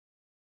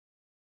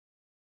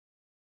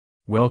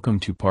Welcome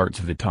to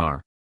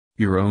PartsAvatar,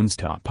 your own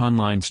top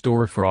online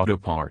store for auto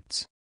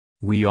parts.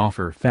 We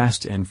offer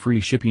fast and free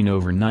shipping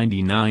over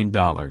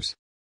 $99.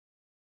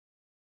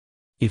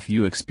 If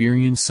you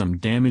experience some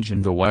damage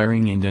in the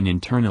wiring and an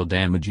internal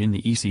damage in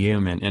the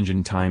ECM and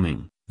engine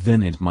timing,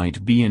 then it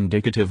might be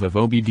indicative of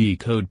OBD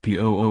Code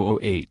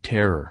P0008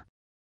 error.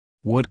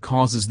 What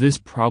causes this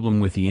problem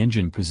with the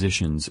engine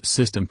positions?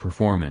 System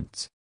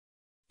performance.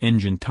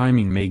 Engine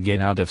timing may get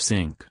out of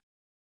sync.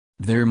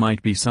 There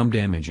might be some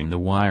damage in the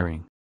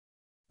wiring.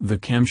 The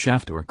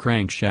camshaft or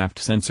crankshaft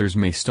sensors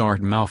may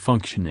start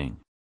malfunctioning.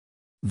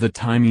 The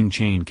timing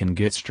chain can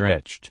get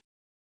stretched.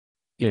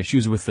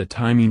 Issues with the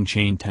timing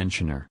chain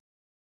tensioner.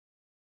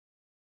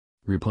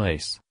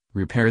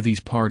 Repair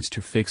these parts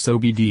to fix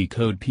OBD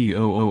code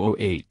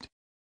P0008.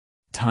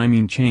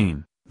 Timing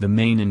chain. The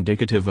main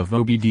indicative of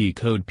OBD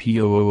code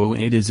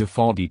P0008 is a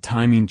faulty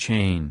timing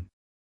chain.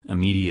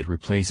 Immediate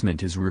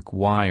replacement is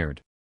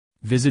required.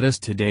 Visit us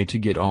today to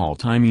get all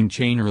timing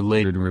chain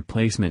related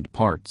replacement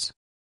parts.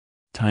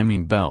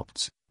 Timing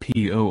belts.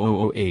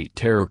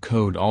 P0008 error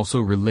code also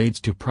relates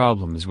to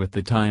problems with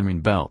the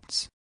timing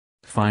belts.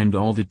 Find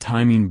all the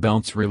timing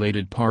belts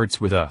related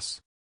parts with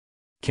us.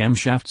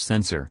 Camshaft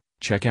sensor.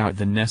 Check out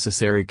the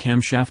necessary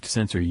camshaft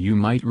sensor you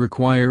might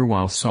require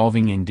while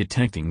solving and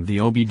detecting the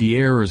OBD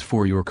errors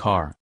for your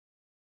car.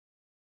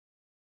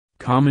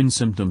 Common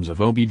symptoms of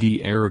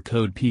OBD error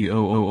code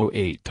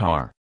P0008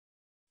 are: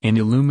 an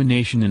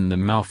illumination in the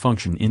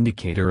malfunction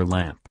indicator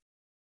lamp.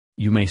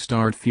 You may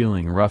start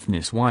feeling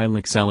roughness while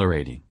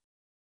accelerating.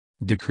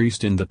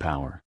 Decreased in the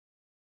power.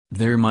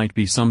 There might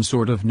be some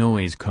sort of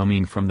noise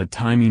coming from the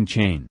timing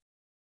chain.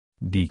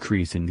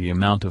 Decrease in the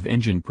amount of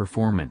engine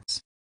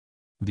performance.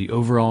 The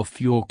overall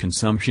fuel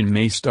consumption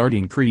may start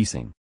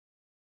increasing.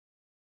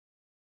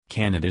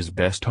 Canada's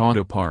best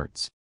auto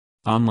parts.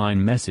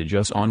 Online message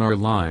us on our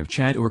live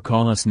chat or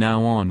call us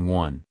now on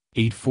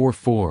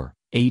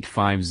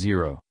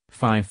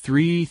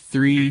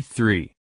 1-844-850-5333.